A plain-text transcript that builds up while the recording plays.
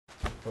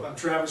I'm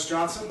Travis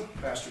Johnson,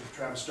 Pastor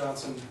Travis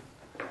Johnson,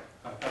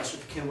 pastor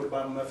of Kenwood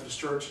Bible Methodist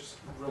Church. It's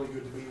really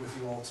good to be with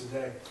you all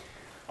today.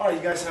 All right,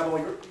 you guys have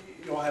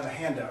you all have a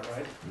handout,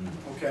 right?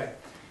 Mm-hmm. Okay.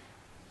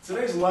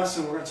 Today's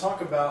lesson, we're going to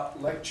talk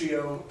about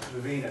Lectio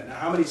Divina. Now,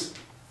 how many's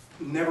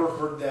never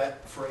heard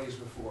that phrase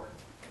before?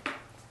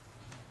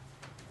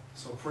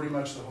 So pretty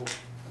much the whole,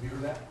 have you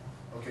heard that?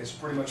 Okay, so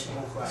pretty much the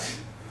whole class.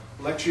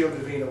 Lectio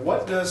Divina.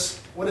 What does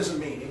it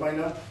mean? Anybody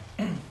know?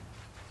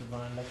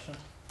 Divine lecture.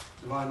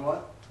 Divine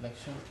what?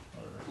 Lecture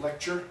or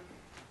Lecture?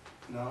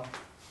 No.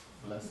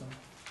 lesson.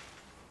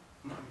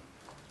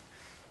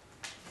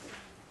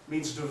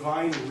 Means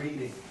divine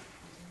reading.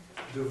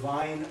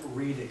 Divine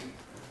reading.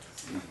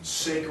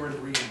 Sacred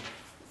reading.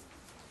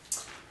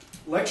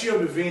 Lectio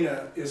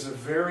Divina is a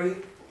very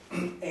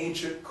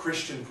ancient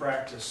Christian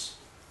practice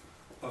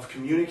of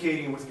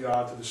communicating with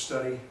God through the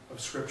study of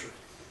Scripture.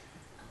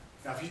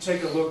 Now, if you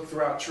take a look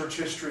throughout church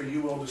history,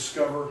 you will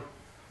discover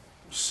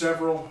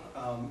several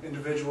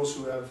individuals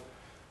who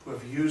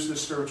have used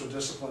this spiritual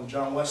discipline.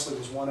 John Wesley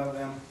was one of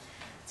them.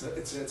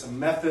 It's a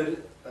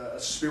method, a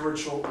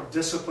spiritual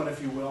discipline,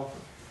 if you will.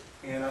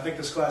 And I think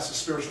this class is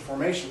spiritual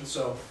formation,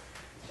 so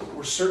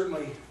we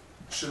certainly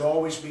should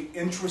always be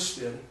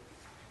interested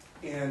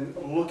in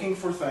looking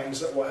for things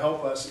that will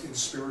help us in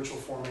spiritual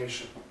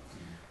formation.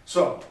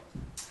 So,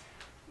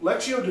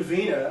 Lectio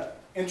Divina,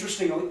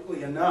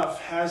 interestingly enough,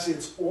 has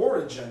its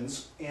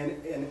origins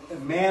in a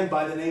man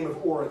by the name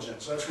of Origen.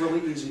 So that's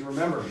really easy to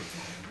remember.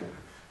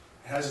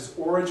 It has its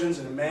origins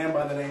in a man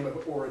by the name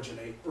of Origen,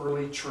 an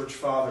early church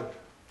father.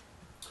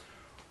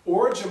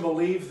 Origen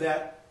believed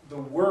that the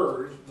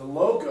Word, the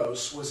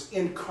Logos, was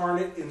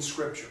incarnate in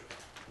Scripture.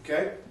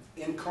 Okay?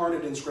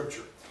 Incarnate in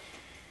Scripture.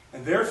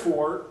 And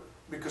therefore,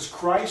 because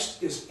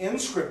Christ is in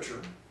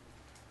Scripture,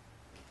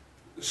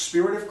 the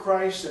Spirit of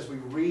Christ, as we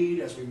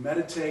read, as we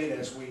meditate,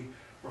 as we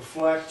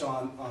reflect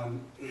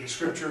on the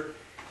Scripture,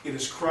 it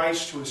is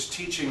Christ who is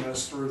teaching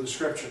us through the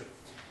Scripture.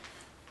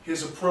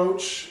 His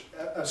approach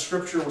of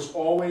Scripture was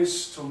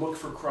always to look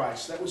for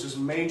Christ. That was his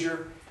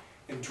major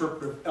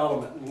interpretive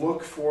element.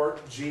 Look for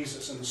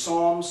Jesus. In the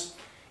Psalms,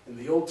 in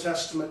the Old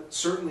Testament,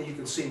 certainly you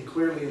can see him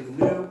clearly in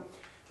the New,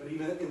 but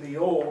even in the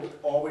Old,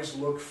 always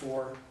look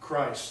for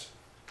Christ.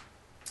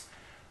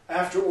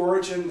 After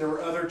Origen, there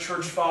were other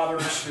church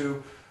fathers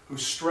who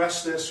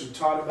stressed this, who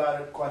taught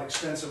about it quite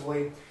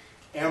extensively.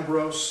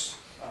 Ambrose,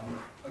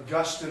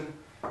 Augustine,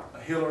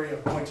 Hilary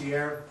of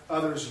Poitiers,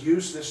 others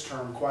use this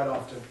term quite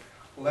often,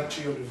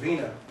 Lectio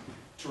Divina,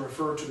 to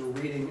refer to the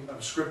reading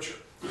of Scripture.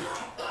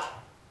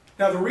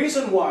 Now, the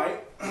reason why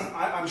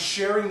I'm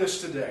sharing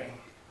this today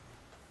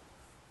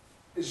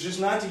is just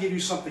not to give you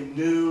something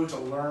new to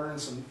learn,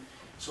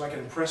 so I can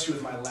impress you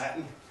with my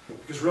Latin,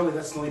 because really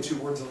that's the only 2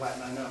 words in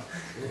Latin I know.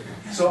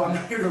 So I'm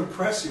not here to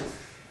impress you.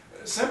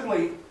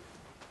 Simply,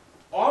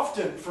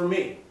 often for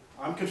me,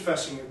 I'm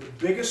confessing it,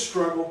 the biggest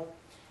struggle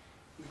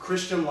in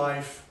Christian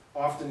life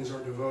often is our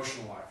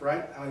devotional life,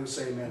 right? How many would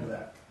say amen to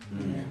that?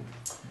 Amen.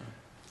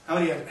 How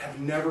many have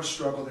never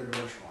struggled in their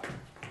devotional life?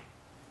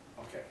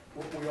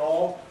 Okay. We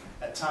all,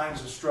 at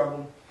times, have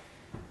struggled.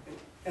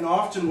 And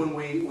often when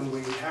we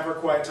have our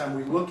quiet time,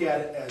 we look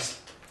at it as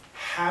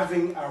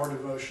having our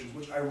devotions,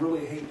 which I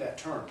really hate that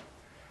term.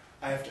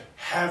 I have to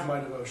have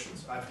my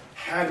devotions. I've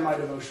had my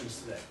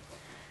devotions today.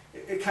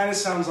 It kind of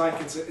sounds like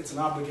it's an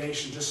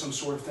obligation, just some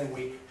sort of thing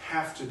we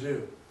have to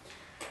do.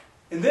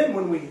 And then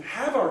when we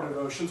have our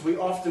devotions, we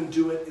often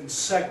do it in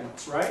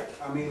segments, right?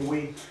 I mean,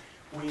 we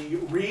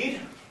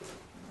read,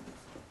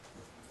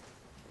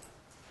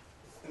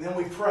 and then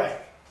we pray.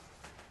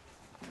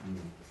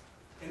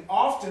 And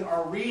often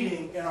our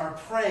reading and our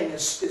praying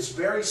is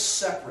very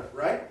separate,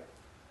 right?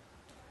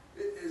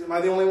 Am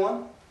I the only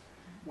one?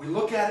 We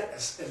look at it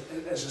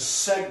as a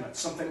segment,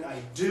 something I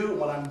do.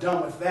 When I'm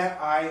done with that,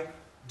 I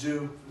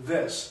do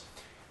this.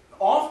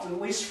 Often,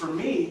 at least for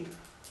me,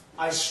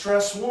 I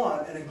stress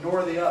one and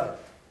ignore the other.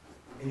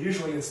 And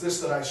usually it's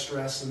this that I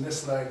stress and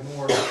this that I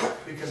ignore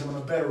because I'm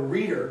a better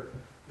reader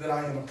than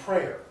I am a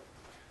prayer.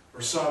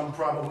 Or some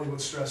probably would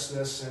stress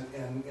this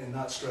and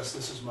not stress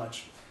this as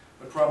much.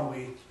 But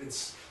probably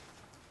it's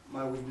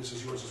my weakness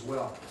is yours as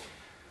well.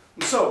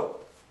 And so,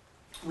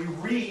 we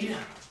read,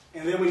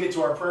 and then we get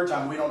to our prayer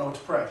time, we don't know what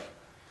to pray.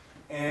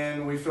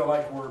 And we feel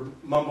like we're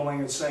mumbling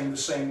and saying the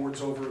same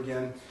words over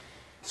again.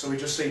 So we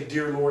just say,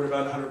 Dear Lord,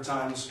 about 100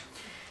 times.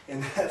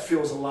 And that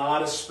fills a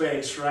lot of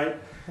space, right?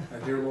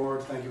 Dear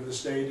Lord, thank you for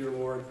this day, dear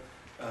Lord.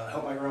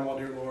 Help my grandma,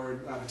 dear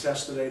Lord. I have a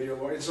test today, dear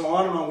Lord. And so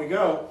on we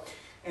go.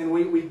 And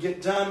we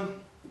get done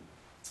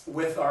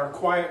with our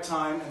quiet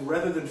time, and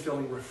rather than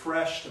feeling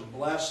refreshed and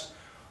blessed,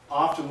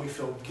 often we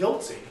feel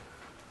guilty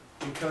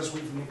because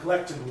we've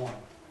neglected one,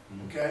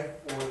 okay,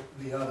 or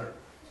the other.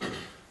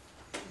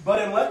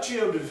 But in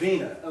Lectio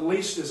Divina, at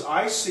least as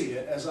I see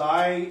it, as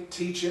I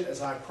teach it,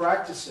 as I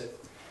practice it,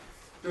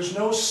 there's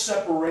no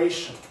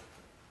separation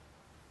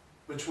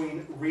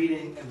between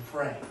reading and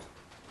praying.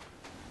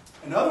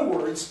 In other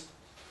words,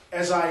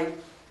 as I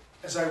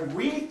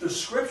read the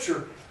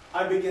Scripture,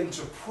 I begin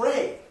to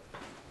pray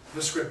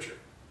the Scripture.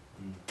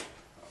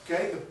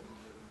 Okay?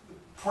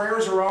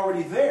 prayers are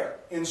already there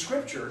in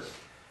Scripture.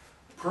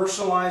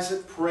 Personalize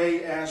it,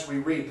 pray as we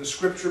read. The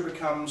Scripture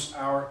becomes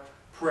our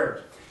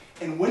prayer.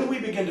 And when we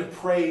begin to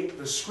pray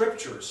the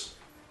Scriptures,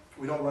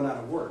 we don't run out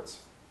of words.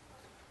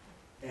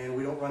 And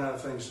we don't run out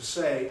of things to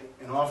say.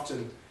 And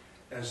often,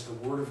 as the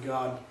Word of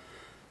God,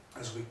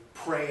 as we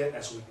pray it,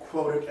 as we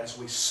quote it, as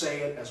we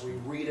say it, as we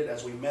read it,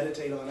 as we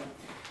meditate on it,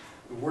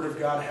 the Word of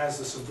God has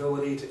this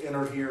ability to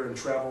enter here and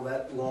travel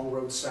that long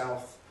road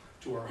south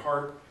to our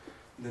heart,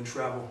 and then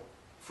travel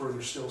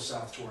further still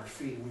south to our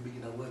feet. And we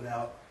begin to live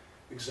out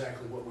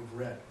exactly what we've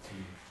read.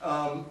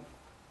 I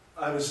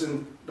was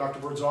in Dr.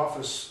 Bird's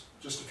office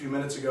just a few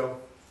minutes ago.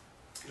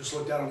 Just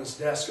looked down on his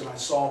desk and I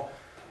saw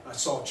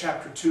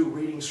chapter 2,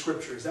 reading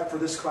Scripture. Is that for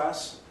this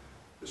class?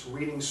 This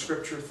reading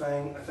Scripture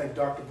thing? I think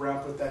Dr.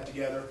 Brown put that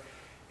together.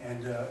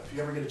 And if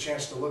you ever get a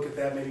chance to look at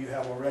that, maybe you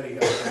have already,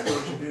 I would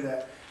encourage you to do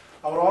that.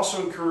 I would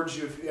also encourage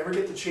you, if you ever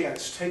get the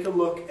chance, take a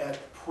look at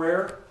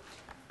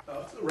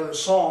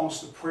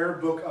Psalms, the prayer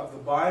book of the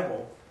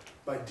Bible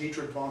by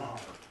Dietrich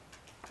Bonhoeffer.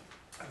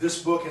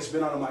 This book has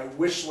been on my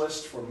wish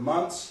list for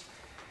months,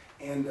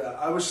 and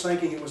I was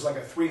thinking it was like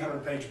a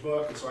 300-page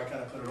book, and so I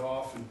kind of put it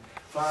off, and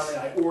finally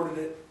I ordered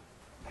it,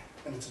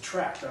 and it's a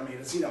tract. I mean,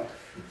 it's,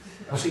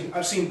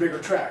 I've seen bigger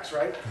tracts,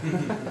 right?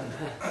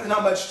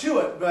 Not much to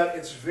it, but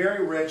it's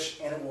very rich,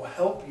 and it will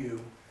help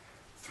you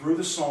through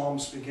the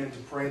Psalms begin to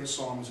pray the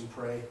Psalms and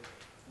pray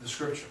the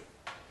Scripture.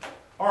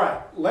 All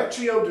right,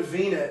 Lectio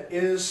Divina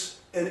is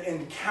an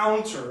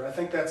encounter. I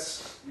think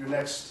that's your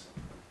next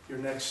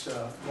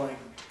blank.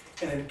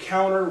 An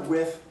encounter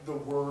with the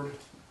Word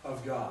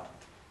of God.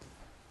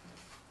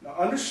 Now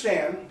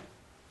understand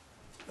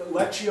that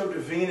Lectio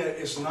Divina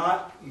is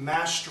not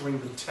mastering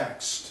the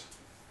text.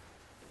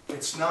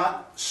 It's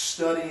not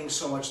studying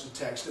so much the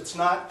text. It's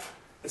not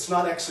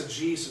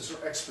exegesis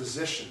or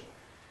exposition.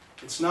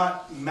 It's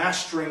not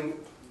mastering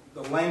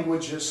the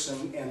languages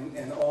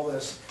and all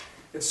this.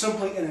 It's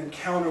simply an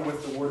encounter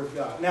with the Word of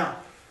God. Now,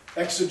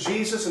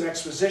 exegesis and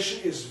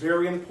exposition is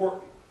very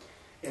important.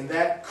 And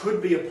that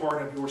could be a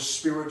part of your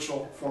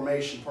spiritual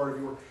formation, part of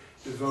your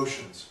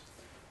devotions.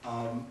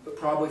 But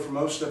probably for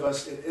most of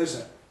us, it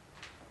isn't.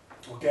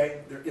 Okay?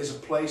 There is a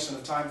place and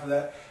a time for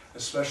that,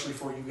 especially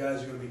for you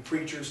guys who are going to be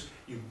preachers.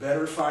 You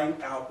better find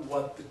out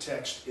what the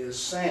text is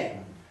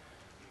saying.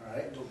 All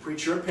right? Don't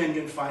preach your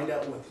opinion, find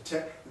out what the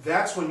text...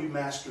 That's when you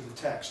master the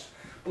text.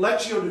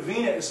 Lectio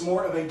Divina is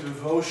more of a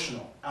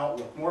devotional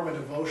outlook, more of a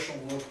devotional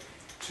look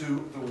to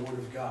the Word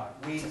of God.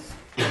 We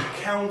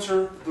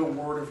encounter the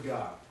Word of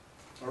God.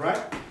 All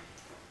right?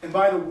 And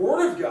by the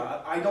Word of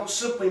God, I don't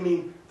simply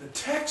mean the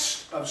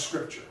text of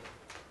Scripture.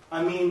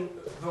 I mean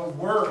the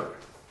Word.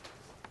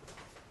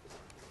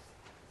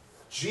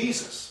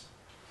 Jesus,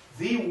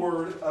 the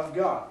Word of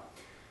God.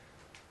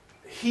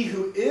 He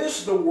who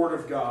is the Word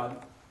of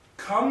God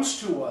comes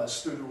to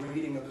us through the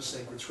reading of the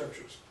sacred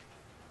Scriptures.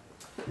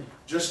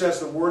 Just as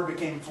the Word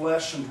became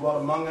flesh and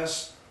dwelt among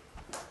us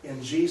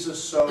in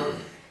Jesus, so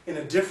in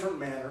a different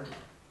manner,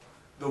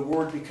 the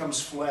Word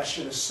becomes flesh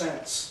in a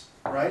sense,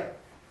 right?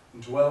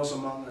 And dwells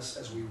among us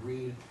as we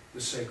read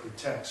the sacred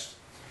text.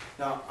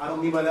 Now, I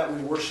don't mean by that we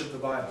worship the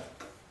Bible.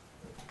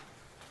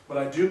 But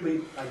I do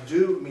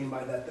mean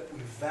by that we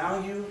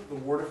value the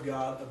Word of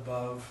God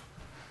above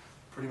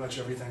pretty much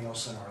everything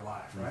else in our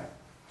life, right?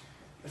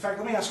 In fact,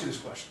 let me ask you this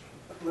question.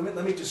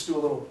 Let me just do a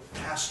little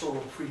pastoral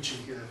preaching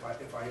here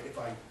if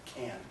I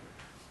can.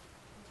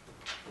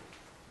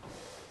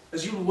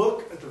 As you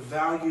look at the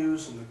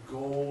values and the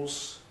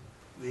goals,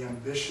 the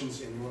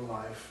ambitions in your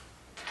life,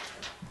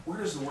 where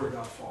does the Word of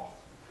God fall?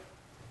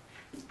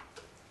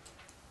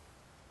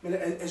 I mean,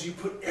 as you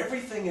put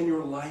everything in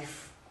your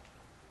life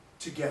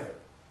together,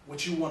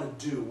 what you want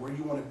to do, where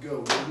you want to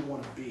go, where you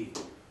want to be,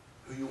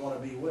 who you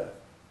want to be with,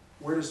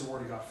 where does the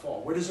Word of God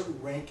fall? Where does it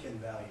rank in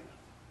value?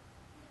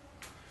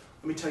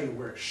 Let me tell you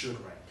where it should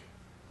rank.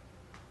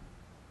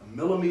 A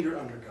millimeter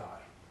under God,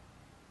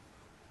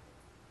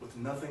 with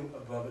nothing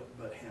above it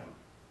but Him.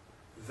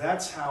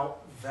 That's how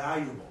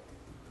valuable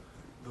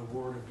the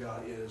Word of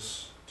God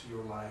is to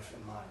your life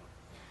and mine.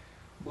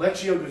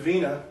 Lectio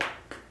Divina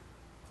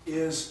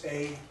is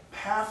a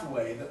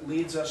pathway that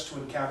leads us to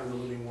encounter the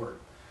living Word.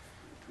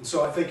 And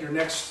so I think your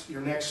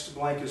next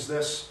blank is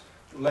this.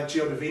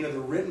 Lectio Divina, the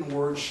written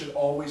Word, should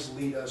always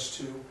lead us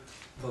to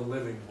the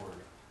living Word.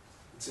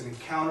 It's an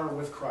encounter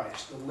with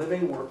Christ. The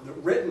living Word, the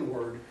written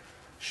Word,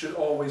 should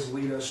always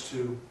lead us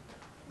to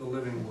the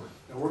living Word.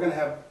 Now we're going to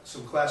have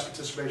some class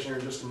participation here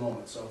in just a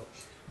moment, so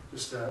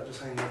just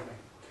hang with me.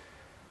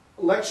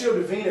 Lectio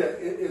Divina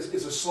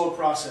is a slow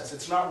process.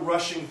 It's not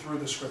rushing through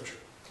the Scripture.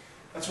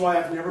 That's why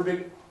I've never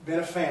been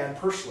a fan,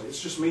 personally,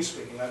 it's just me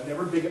speaking, I've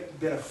never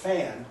been a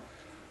fan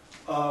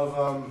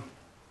of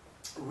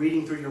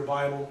reading through your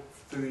Bible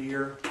through the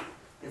year.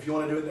 If you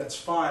want to do it, that's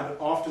fine, but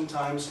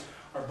oftentimes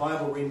our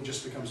Bible reading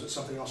just becomes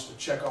something else to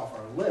check off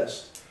our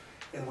list,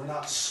 and we're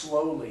not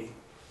slowly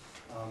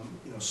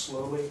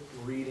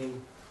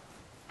reading.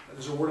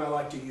 There's a word I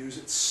like to use,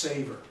 it's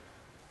savor.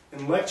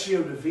 In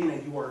Lectio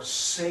Divina, you are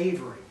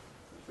savoring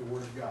the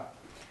Word of God.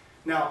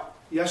 Now,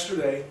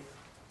 yesterday,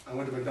 I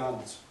went to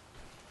McDonald's.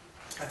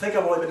 I think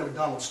I've only been to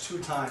McDonald's 2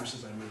 times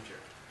since I moved here.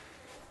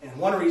 And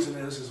one reason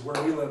is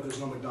where we live, there's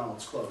no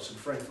McDonald's close. In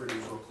Frankfurt, it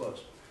was real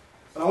close.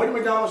 But I went to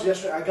McDonald's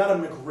yesterday. I got a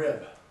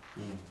McRib.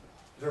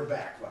 They're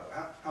back, by the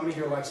way. How many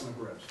here likes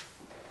McRibs?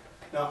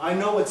 Now, I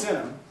know what's in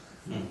them.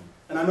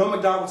 And I know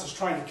McDonald's is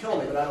trying to kill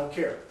me, but I don't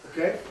care.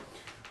 Okay?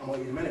 I'm going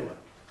to eat them anyway.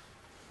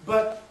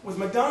 But with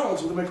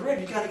McDonald's, with a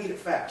McRib, you kind of eat it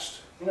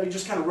fast. You know, you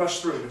just kind of rush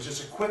through it. It's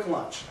just a quick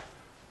lunch.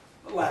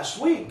 But last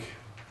week,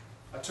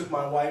 I took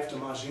my wife to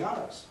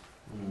Maggiano's.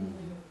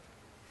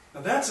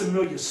 Now, that's a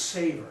meal you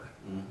savor.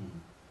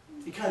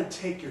 You kind of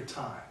take your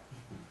time.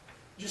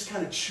 You just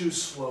kind of chew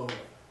slowly.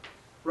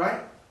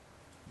 Right?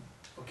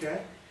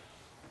 Okay?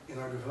 In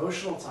our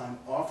devotional time,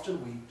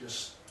 often we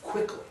just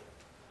quickly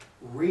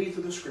read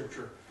through the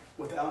Scripture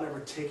without ever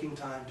taking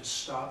time to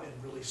stop and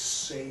really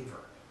savor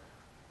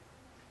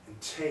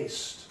and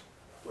taste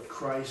what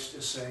Christ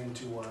is saying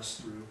to us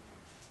through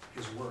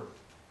His Word.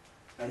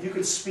 Now, you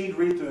can speed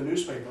read through a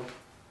newspaper.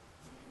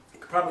 You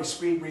could probably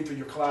speed read through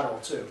your collateral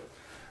too.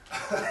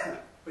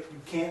 But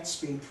you can't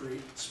speed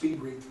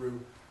read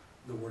through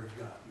the Word of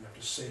God. You have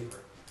to savor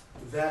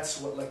it. That's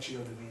what Lectio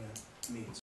Divina means.